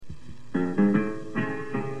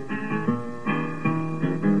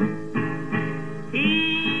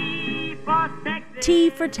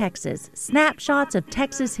T for Texas, snapshots of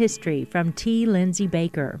Texas history from T. Lindsay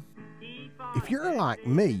Baker. If you're like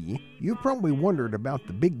me, you've probably wondered about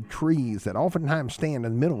the big trees that oftentimes stand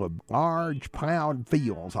in the middle of large plowed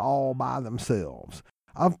fields all by themselves.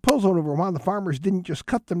 I've puzzled over why the farmers didn't just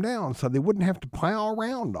cut them down so they wouldn't have to plow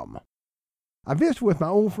around them. I visited with my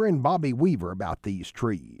old friend Bobby Weaver about these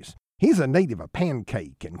trees. He's a native of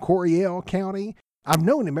Pancake in Coryell County. I've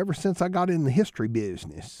known him ever since I got in the history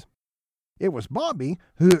business. It was Bobby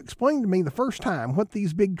who explained to me the first time what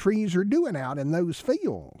these big trees are doing out in those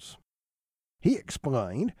fields. He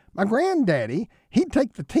explained, my granddaddy, he'd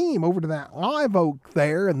take the team over to that live oak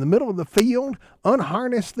there in the middle of the field,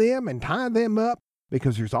 unharness them and tie them up,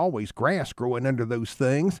 because there's always grass growing under those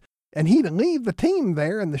things, and he'd leave the team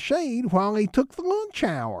there in the shade while he took the lunch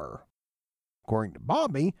hour. According to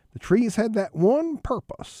Bobby, the trees had that one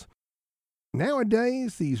purpose.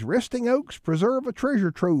 Nowadays, these resting oaks preserve a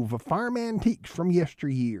treasure trove of farm antiques from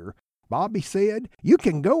yesteryear. Bobby said, you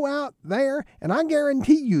can go out there, and I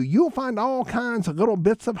guarantee you'll find all kinds of little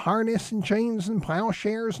bits of harness and chains and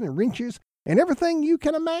plowshares and wrenches and everything you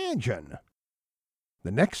can imagine.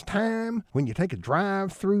 The next time, when you take a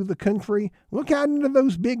drive through the country, look out into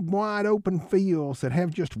those big wide open fields that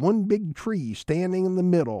have just one big tree standing in the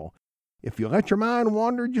middle. If you let your mind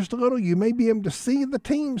wander just a little, you may be able to see the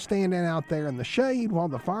team standing out there in the shade while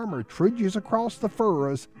the farmer trudges across the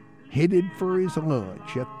furrows, headed for his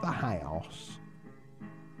lunch at the house.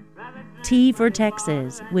 T for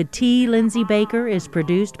Texas with T. Lindsay Baker is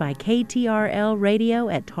produced by KTRL Radio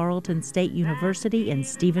at Tarleton State University in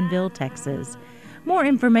Stephenville, Texas. More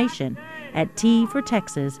information at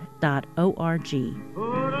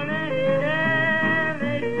tfortexas.org.